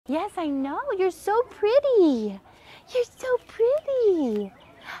Yes, I know. You're so pretty. You're so pretty.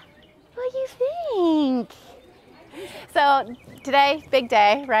 What do you think? So today, big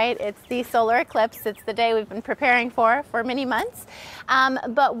day, right? It's the solar eclipse. It's the day we've been preparing for many months.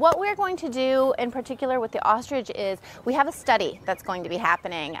 But what we're going to do in particular with the ostrich is we have a study that's going to be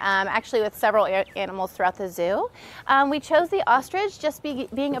happening, actually with several animals throughout the zoo. We chose the ostrich just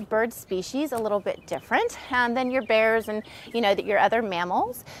being a bird species a little bit different than your bears and your other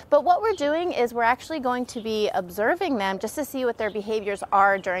mammals. But what we're doing is we're actually going to be observing them just to see what their behaviors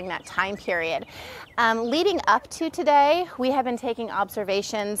are during that time period. Leading up to today, we have been taking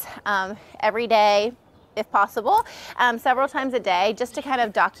observations every day, if possible, several times a day, just to kind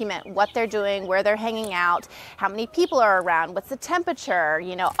of document what they're doing, where they're hanging out, how many people are around, what's the temperature,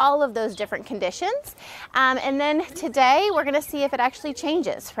 all of those different conditions. And then today we're going to see if it actually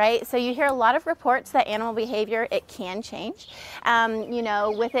changes, right? So you hear a lot of reports that animal behavior, it can change.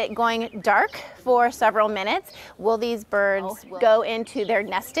 With it going dark for several minutes, will these birds go into their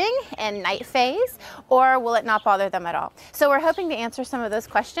nesting and night phase, or will it not bother them at all? So we're hoping to answer some of those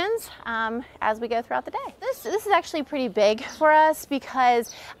questions as we go throughout the day. This is actually pretty big for us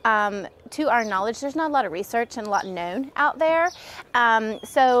because to our knowledge, there's not a lot of research and a lot known out there.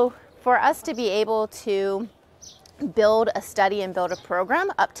 So for us to be able to build a study and build a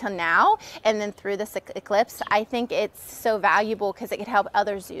program up till now and then through this eclipse, I think it's so valuable because it can help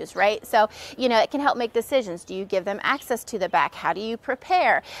other zoos, right? So it can help make decisions. Do you give them access to the back? How do you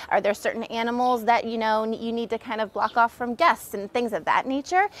prepare? Are there certain animals that you need to kind of block off from guests and things of that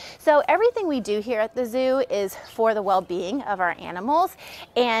nature? So everything we do here at the zoo is for the well-being of our animals,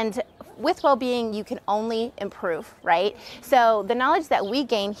 and with well-being, you can only improve, right? So the knowledge that we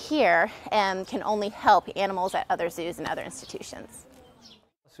gain here can only help animals at other zoos and other institutions.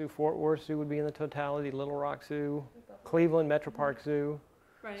 Fort Worth Zoo would be in the totality, Little Rock Zoo, Cleveland Metro Park Zoo,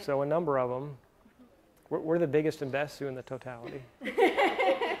 right. So a number of them. We're the biggest and best zoo in the totality.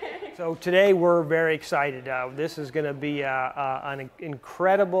 So today we're very excited. This is going to be an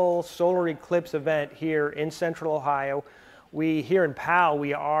incredible solar eclipse event here in Central Ohio. Here in Powell,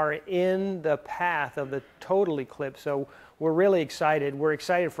 we are in the path of the total eclipse, so we're really excited. We're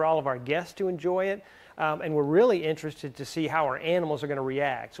excited for all of our guests to enjoy it, and we're really interested to see how our animals are going to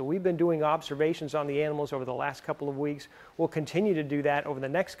react. So we've been doing observations on the animals over the last couple of weeks. We'll continue to do that over the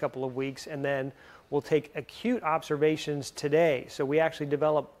next couple of weeks, and then we'll take acute observations today. So we actually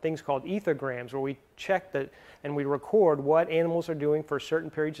develop things called ethograms, where we check and we record what animals are doing for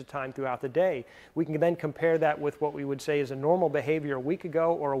certain periods of time throughout the day. We can then compare that with what we would say is a normal behavior a week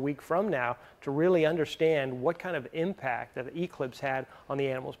ago or a week from now to really understand what kind of impact that the eclipse had on the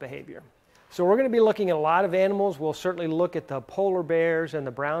animal's behavior. So we're going to be looking at a lot of animals. We'll certainly look at the polar bears and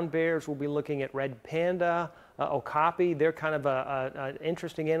the brown bears. We'll be looking at red panda, okapi. They're kind of an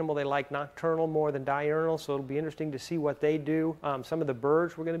interesting animal. They like nocturnal more than diurnal, so it'll be interesting to see what they do. Some of the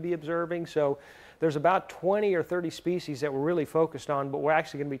birds we're going to be observing. So there's about 20 or 30 species that we're really focused on, but we're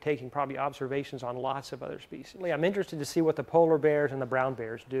actually going to be taking probably observations on lots of other species. I'm interested to see what the polar bears and the brown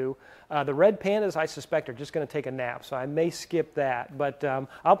bears do. The red pandas, I suspect, are just going to take a nap, so I may skip that. But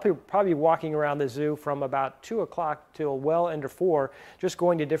I'll probably be walking around the zoo from about 2 o'clock till well into 4, just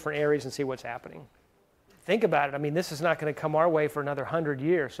going to different areas and see what's happening. Think about it. I mean, this is not going to come our way for another 100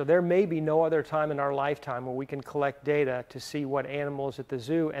 years. So there may be no other time in our lifetime where we can collect data to see what animals at the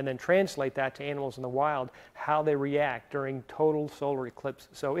zoo and then translate that to animals in the wild, how they react during total solar eclipse.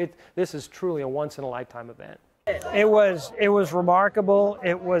 So this is truly a once-in-a-lifetime event. It was remarkable.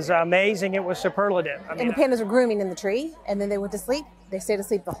 It was amazing. It was superlative. And the pandas were grooming in the tree, and then they went to sleep. They stayed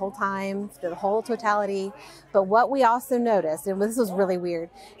asleep the whole time, through the whole totality. But what we also noticed, and this was really weird,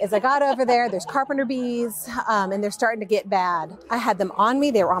 is I got over there, there's carpenter bees, and they're starting to get bad. I had them on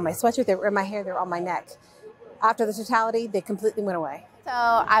me, they were on my sweatshirt, they were in my hair, they were on my neck. After the totality, they completely went away. So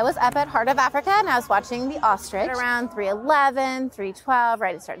I was up at Heart of Africa and I was watching the ostrich around 3:11, 3:12,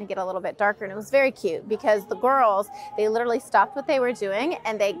 right? It's starting to get a little bit darker, and it was very cute because the girls, they literally stopped what they were doing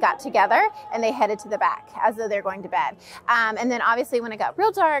and they got together and they headed to the back as though they're going to bed. And then obviously when it got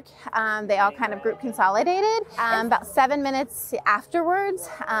real dark, they all kind of group consolidated. About 7 minutes afterwards,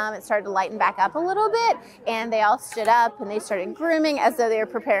 it started to lighten back up a little bit, and they all stood up and they started grooming as though they were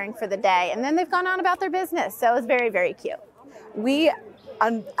preparing for the day. And then they've gone on about their business. So it was very, very cute. We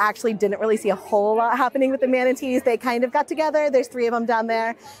actually didn't really see a whole lot happening with the manatees. They kind of got together. There's 3 of them down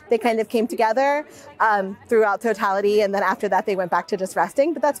there. They kind of came together throughout totality, and then after that they went back to just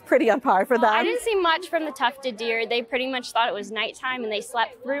resting, but that's pretty on par for them. I didn't see much from the tufted deer. They pretty much thought it was nighttime and they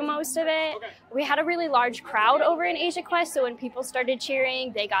slept through most of it. We had a really large crowd over in Asia Quest, so when people started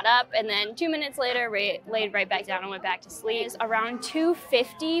cheering, they got up, and then 2 minutes later laid right back down and went back to sleep. Around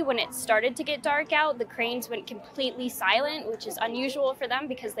 2:50, when it started to get dark out, the cranes went completely silent, which is unusual for them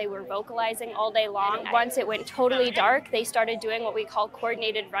because they were vocalizing all day long. Once it went totally dark, they started doing what we call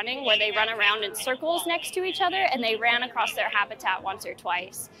coordinated running, where they run around in circles next to each other, and they ran across their habitat once or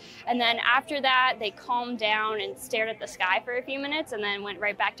twice. And then after that, they calmed down and stared at the sky for a few minutes, and then went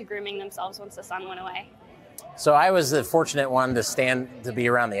right back to grooming themselves once the sun went away. So I was the fortunate one to be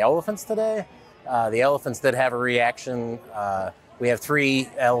around the elephants today. The elephants did have a reaction. We have 3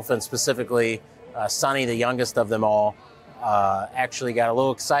 elephants specifically. Sunny, the youngest of them all, actually got a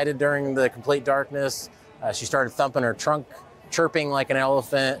little excited during the complete darkness. She started thumping her trunk, chirping like an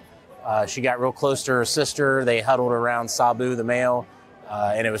elephant. She got real close to her sister. They huddled around Sabu, the male,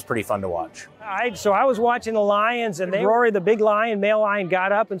 and it was pretty fun to watch. So I was watching the lions, and Rory, the big lion, male lion,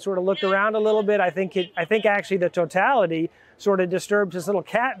 got up and sort of looked around a little bit. I think actually the totality sort of disturbed his little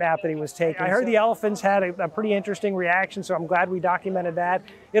cat nap that he was taking. I heard the elephants had a pretty interesting reaction, so I'm glad we documented that.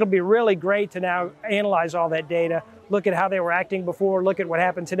 It'll be really great to now analyze all that data, look at how they were acting before, look at what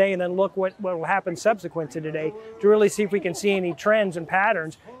happened today, and then look what will happen subsequent to today to really see if we can see any trends and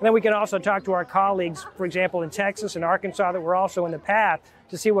patterns. And then we can also talk to our colleagues, for example, in Texas and Arkansas that were also in the path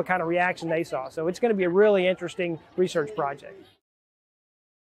to see what kind of reaction they saw. So it's going to be a really interesting research project.